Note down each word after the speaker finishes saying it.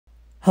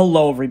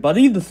Hello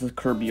everybody, this is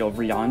Kirby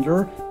over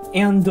yonder,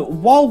 and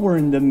while we're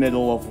in the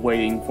middle of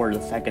waiting for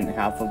the second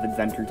half of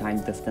Adventure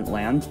Time Distant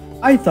Lands,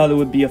 I thought it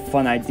would be a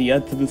fun idea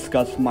to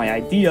discuss my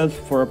ideas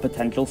for a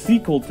potential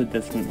sequel to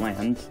Distant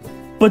Lands.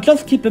 But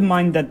just keep in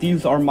mind that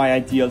these are my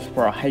ideas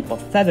for a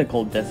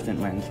hypothetical Distant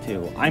Lands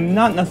 2. I'm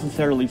not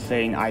necessarily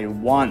saying I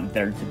want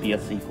there to be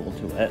a sequel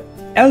to it.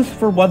 As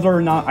for whether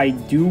or not I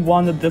do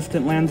want a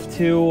Distant Lands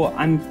 2,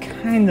 I'm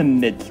kinda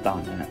mixed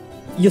on it.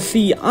 You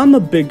see, I'm a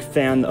big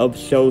fan of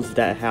shows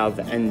that have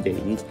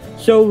endings,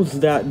 shows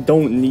that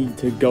don't need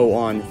to go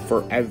on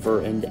forever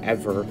and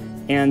ever,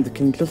 and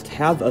can just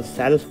have a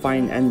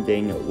satisfying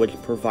ending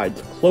which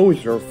provides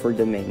closure for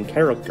the main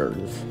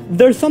characters.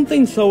 There's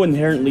something so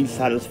inherently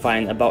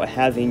satisfying about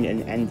having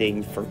an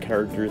ending for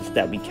characters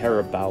that we care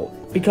about,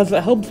 because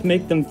it helps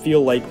make them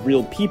feel like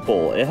real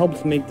people, it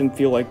helps make them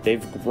feel like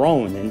they've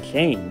grown and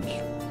changed.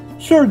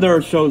 Sure, there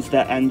are shows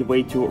that end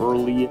way too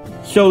early,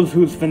 shows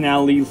whose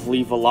finales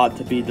leave a lot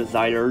to be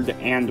desired,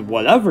 and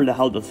whatever the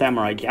hell the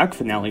Samurai Jack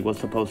finale was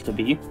supposed to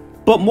be.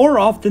 But more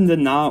often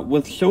than not,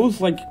 with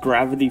shows like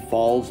Gravity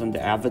Falls and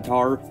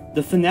Avatar,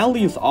 the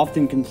finale is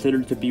often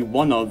considered to be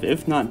one of,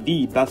 if not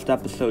the best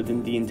episode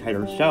in the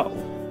entire show.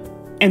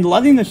 And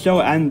letting the show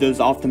end is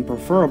often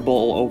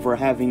preferable over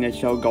having a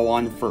show go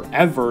on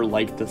forever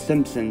like The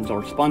Simpsons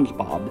or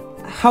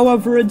SpongeBob.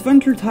 However,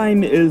 Adventure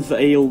Time is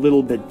a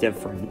little bit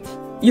different.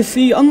 You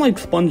see, unlike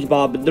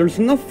SpongeBob, there's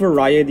enough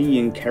variety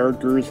in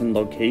characters and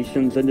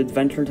locations in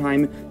Adventure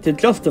Time to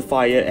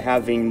justify it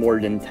having more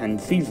than 10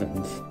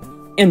 seasons.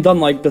 And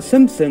unlike The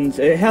Simpsons,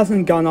 it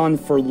hasn't gone on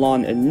for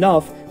long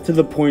enough to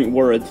the point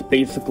where it's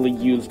basically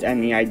used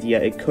any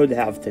idea it could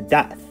have to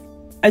death.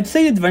 I'd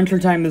say Adventure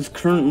Time is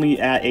currently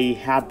at a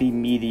happy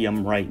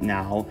medium right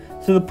now,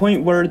 to the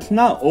point where it's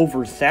not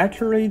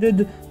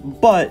oversaturated,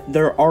 but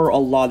there are a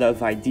lot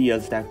of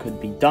ideas that could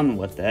be done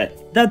with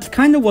it. That's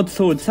kinda what's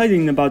so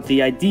exciting about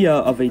the idea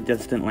of a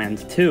Distant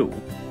Lands 2.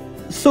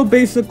 So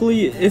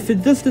basically, if a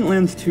Distant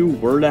Lands 2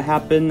 were to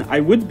happen, I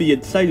would be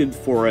excited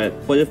for it,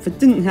 but if it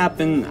didn't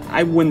happen,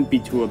 I wouldn't be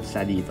too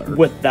upset either.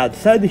 With that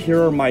said,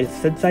 here are my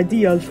 6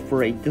 ideas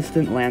for a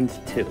Distant Lands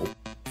 2.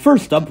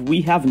 First up,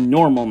 we have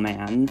Normal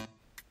Man.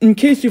 In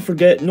case you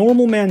forget,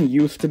 Normal Man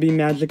used to be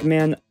Magic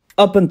Man,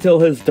 up until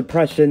his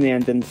depression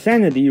and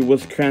insanity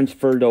was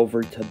transferred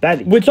over to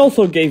Betty, which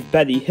also gave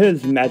Betty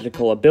his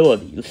magical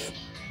abilities.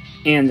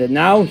 And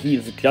now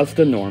he's just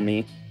a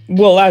normie.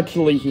 Well,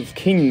 actually, he's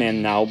King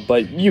Man now,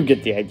 but you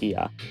get the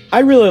idea. I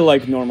really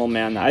like Normal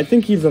Man. I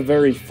think he's a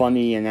very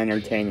funny and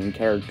entertaining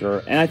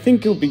character, and I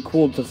think it would be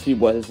cool to see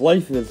what his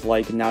life is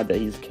like now that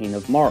he's King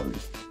of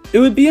Mars. It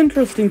would be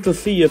interesting to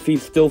see if he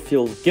still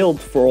feels guilt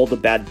for all the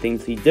bad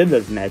things he did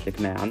as Magic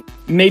Man.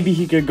 Maybe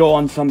he could go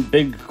on some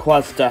big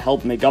quest to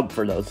help make up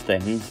for those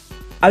things.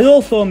 I'd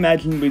also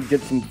imagine we'd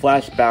get some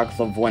flashbacks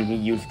of when he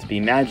used to be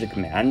Magic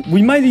Man.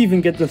 We might even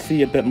get to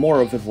see a bit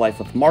more of his life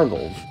with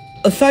Margles.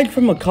 Aside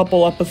from a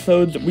couple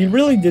episodes, we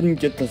really didn't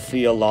get to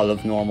see a lot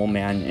of Normal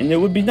Man, and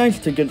it would be nice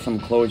to get some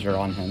closure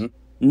on him.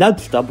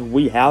 Next up,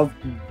 we have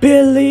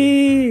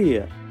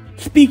Billy!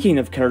 Speaking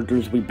of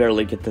characters we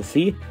barely get to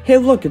see, hey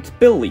look, it's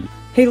Billy.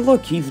 Hey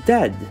look, he's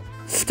dead.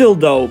 Still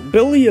though,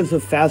 Billy is a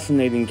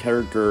fascinating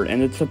character,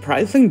 and it's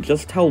surprising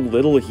just how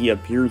little he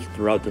appears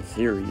throughout the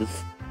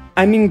series.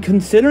 I mean,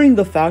 considering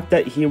the fact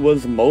that he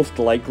was most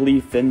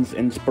likely Finn's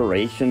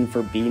inspiration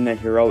for being a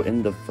hero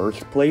in the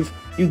first place,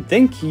 you'd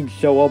think he'd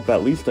show up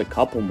at least a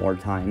couple more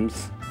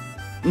times.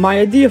 My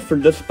idea for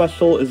this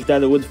special is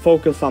that it would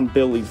focus on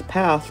Billy's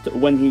past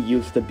when he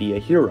used to be a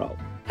hero.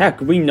 Heck,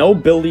 we know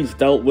Billy's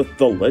dealt with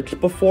the Lich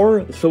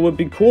before, so it would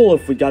be cool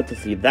if we got to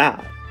see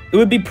that. It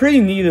would be pretty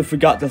neat if we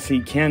got to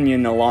see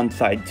Canyon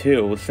alongside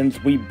too,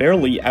 since we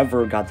barely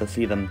ever got to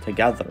see them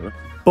together.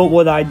 But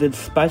what I'd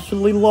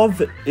especially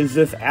love is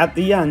if at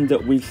the end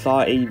we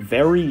saw a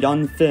very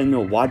young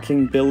Finn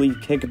watching Billy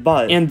kick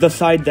butt and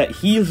decide that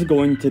he's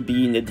going to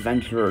be an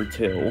adventurer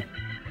too.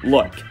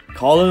 Look,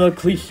 call it a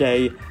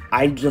cliche,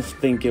 I just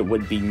think it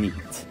would be neat.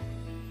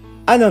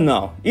 I don't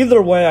know.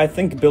 Either way, I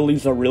think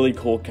Billy's a really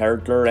cool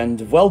character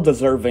and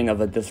well-deserving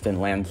of a Distant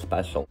Lands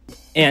special.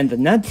 And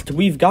next,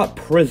 we've got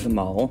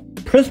Prismo.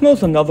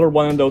 Prismo's another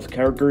one of those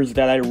characters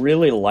that I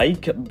really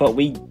like, but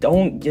we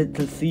don't get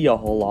to see a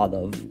whole lot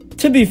of.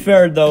 To be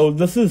fair though,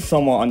 this is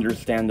somewhat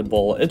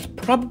understandable. It's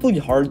probably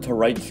hard to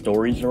write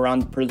stories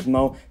around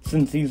Prismo,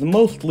 since he's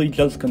mostly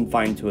just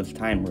confined to his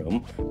time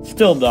room.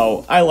 Still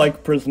though, I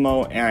like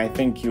Prismo, and I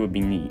think he would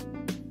be neat.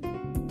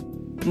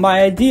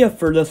 My idea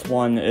for this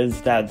one is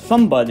that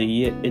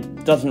somebody,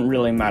 it doesn't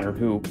really matter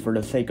who, for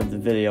the sake of the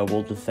video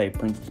we'll just say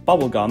Princess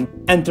Bubblegum,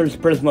 enters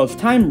Prismo's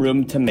time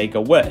room to make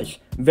a wish,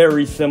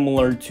 very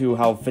similar to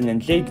how Finn and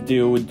Jake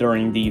do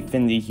during the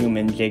Finn the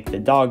Human, Jake the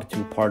Dog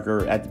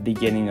two-parter at the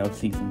beginning of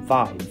Season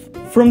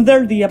 5. From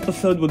there, the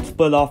episode would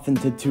split off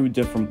into 2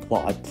 different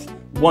plots,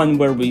 one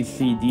where we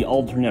see the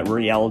alternate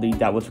reality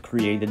that was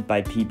created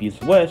by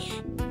PB's wish,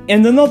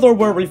 and another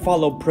where we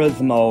follow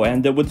Prismo,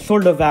 and it would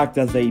sort of act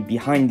as a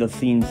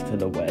behind-the-scenes to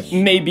The Wish.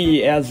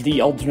 Maybe as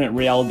the alternate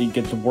reality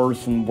gets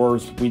worse and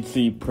worse, we'd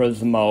see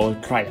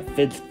Prismo try to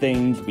fix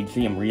things, we'd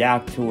see him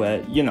react to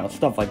it, you know,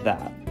 stuff like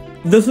that.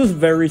 This is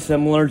very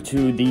similar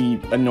to the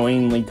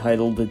annoyingly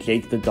titled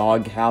Jake the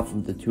Dog half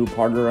of the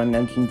two-parter I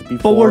mentioned before.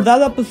 But where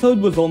that episode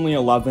was only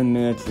 11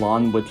 minutes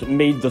long, which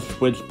made the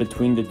switch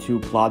between the two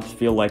plots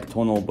feel like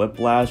tonal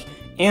whiplash,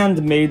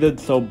 and made it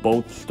so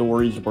both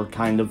stories were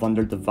kind of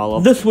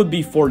underdeveloped. This would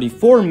be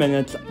 44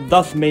 minutes,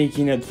 thus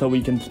making it so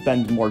we can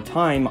spend more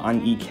time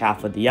on each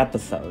half of the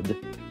episode.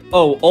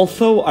 Oh,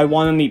 also, I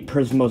want to meet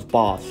Prismo's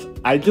boss.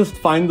 I just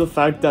find the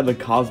fact that a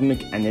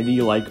cosmic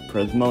entity like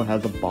Prismo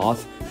has a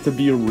boss to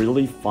be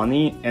really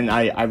funny, and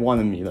I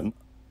want to meet him.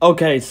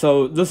 Okay,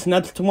 so this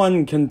next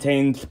one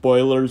contains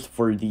spoilers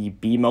for the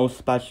BMO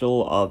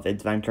special of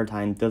Adventure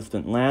Time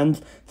Distant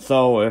Lands,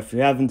 so if you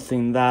haven't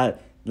seen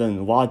that,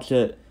 then watch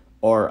it,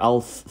 or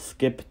else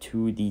skip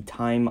to the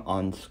time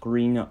on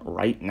screen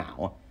right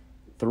now.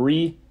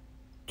 3,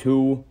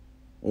 2,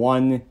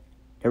 1,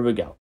 here we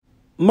go.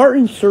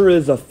 Martin sure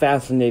is a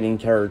fascinating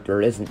character,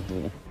 isn't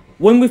he?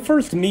 When we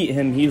first meet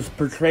him, he's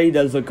portrayed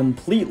as a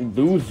complete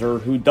loser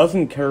who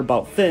doesn't care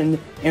about Finn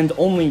and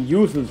only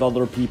uses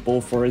other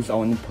people for his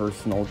own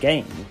personal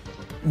gain.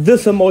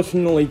 This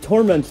emotionally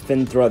torments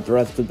Finn throughout the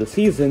rest of the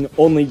season,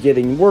 only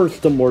getting worse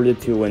the more the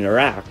two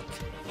interact.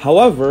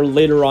 However,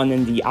 later on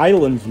in the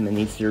Islands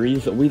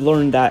miniseries, we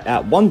learned that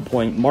at one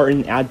point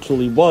Martin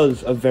actually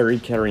was a very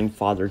caring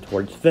father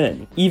towards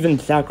Finn, even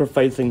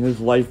sacrificing his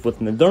life with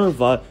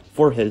Minerva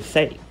for his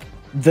sake.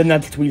 The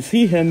next we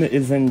see him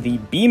is in the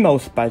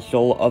BMO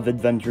special of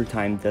Adventure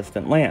Time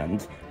Distant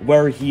Lands,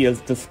 where he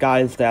is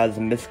disguised as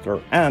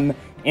Mr. M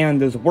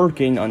and is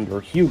working under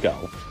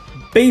Hugo.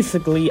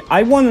 Basically,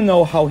 I want to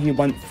know how he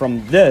went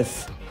from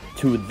this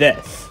to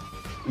this.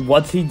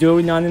 What's he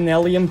doing on an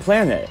alien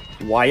planet?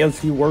 Why is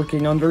he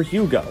working under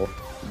Hugo?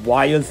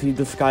 Why is he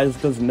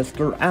disguised as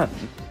Mr. M?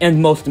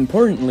 And most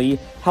importantly,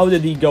 how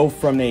did he go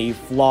from a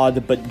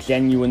flawed but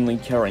genuinely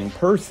caring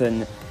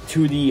person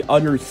to the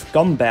utter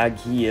scumbag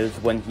he is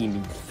when he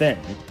meets Finn?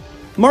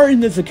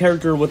 Martin is a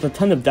character with a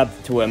ton of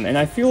depth to him, and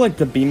I feel like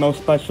the BMO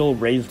special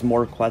raised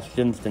more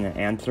questions than it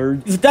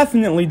answered. He's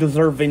definitely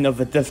deserving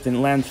of a Distant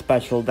Land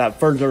special that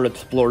further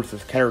explores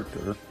his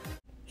character.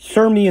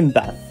 Shermie and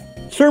Beth.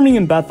 Shermie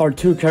and Beth are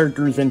two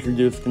characters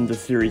introduced in the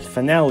series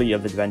finale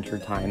of Adventure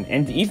Time,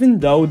 and even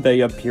though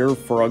they appear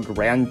for a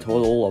grand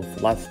total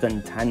of less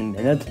than 10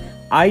 minutes,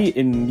 I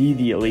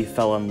immediately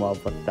fell in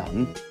love with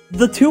them.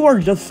 The two are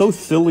just so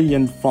silly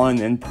and fun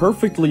and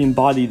perfectly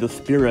embody the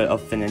spirit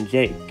of Finn and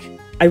Jake.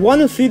 I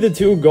want to see the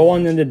two go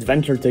on an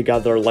adventure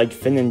together like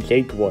Finn and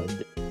Jake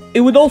would.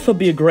 It would also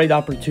be a great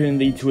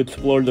opportunity to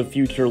explore the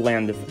future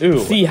land of Ooo,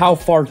 see how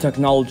far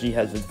technology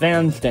has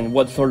advanced and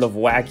what sort of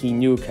wacky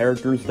new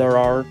characters there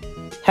are.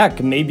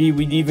 Heck, maybe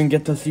we'd even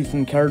get to see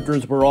some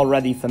characters we're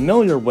already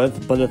familiar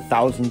with, but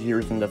 1,000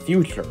 years in the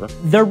future.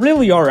 There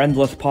really are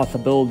endless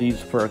possibilities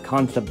for a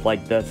concept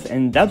like this,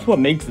 and that's what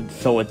makes it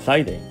so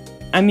exciting.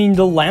 I mean,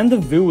 the land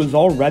of Ooo is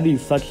already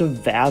such a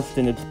vast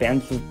and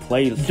expansive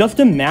place. Just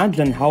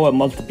imagine how it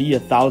must be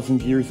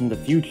 1,000 years in the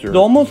future. It'd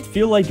almost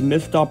feel like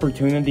missed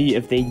opportunity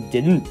if they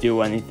didn't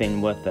do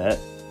anything with it.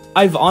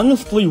 I've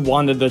honestly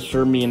wanted a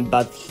Shermie and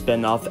Beth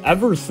spin-off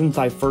ever since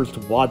I first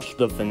watched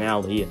the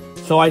finale,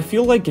 so I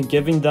feel like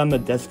giving them a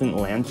Distant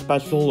Land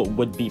special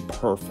would be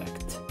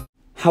perfect.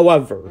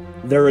 However,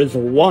 there is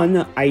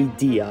one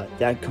idea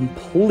that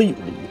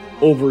completely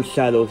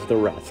overshadows the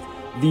rest.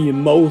 The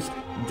most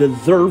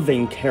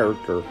deserving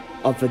character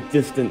of a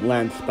Distant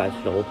Land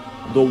special,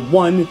 the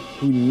one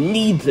who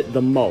needs it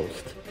the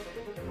most.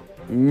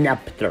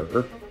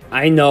 Neptr.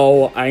 I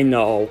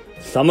know.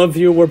 Some of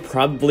you were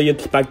probably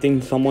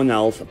expecting someone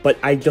else, but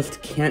I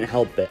just can't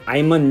help it.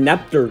 I'm a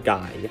Neptr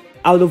guy.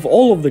 Out of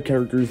all of the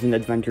characters in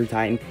Adventure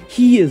Time,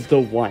 he is the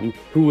one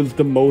who is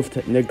the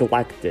most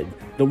neglected.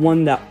 The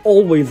one that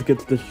always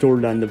gets the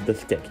short end of the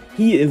stick.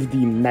 He is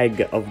the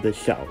Meg of the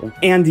show.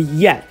 And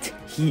yet,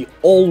 he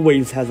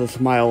always has a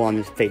smile on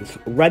his face,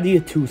 ready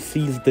to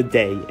seize the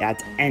day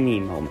at any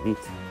moment.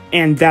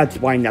 And that's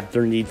why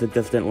Neptr needs a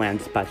Distant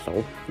Land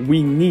special.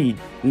 We need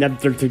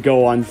Neptr to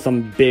go on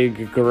some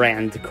big,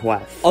 grand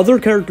quest. Other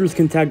characters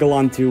can tag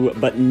along too,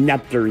 but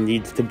Neptr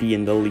needs to be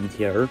in the lead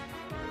here.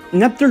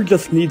 Neptr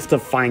just needs to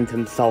find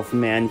himself,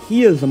 man.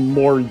 He is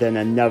more than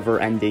a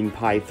never-ending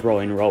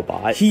pie-throwing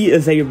robot. He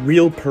is a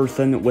real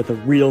person with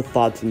real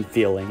thoughts and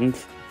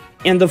feelings.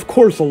 And of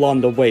course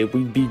along the way,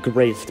 we'd be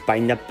graced by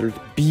Neptr's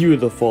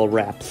beautiful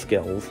rap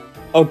skills.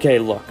 Okay,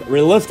 look,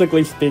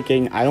 realistically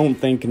speaking, I don't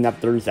think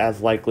Neptr's as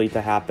likely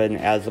to happen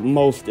as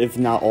most, if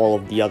not all,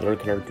 of the other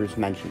characters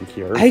mentioned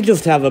here. I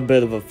just have a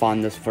bit of a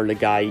fondness for the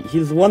guy.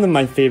 He's one of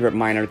my favorite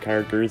minor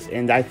characters,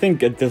 and I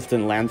think a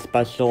Distant Land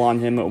special on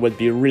him would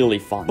be really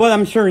fun. But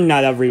I'm sure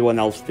not everyone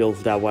else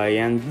feels that way,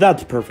 and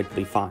that's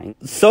perfectly fine.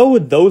 So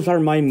those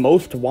are my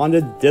most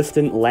wanted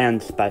Distant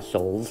Land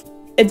specials.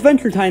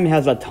 Adventure Time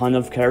has a ton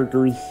of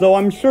characters, so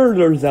I'm sure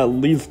there's at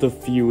least a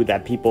few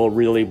that people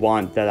really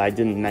want that I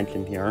didn't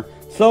mention here.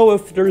 So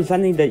if there's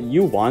any that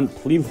you want,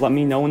 please let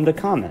me know in the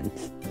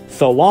comments.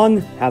 So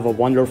long, have a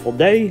wonderful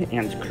day,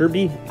 and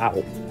Kirby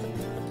out.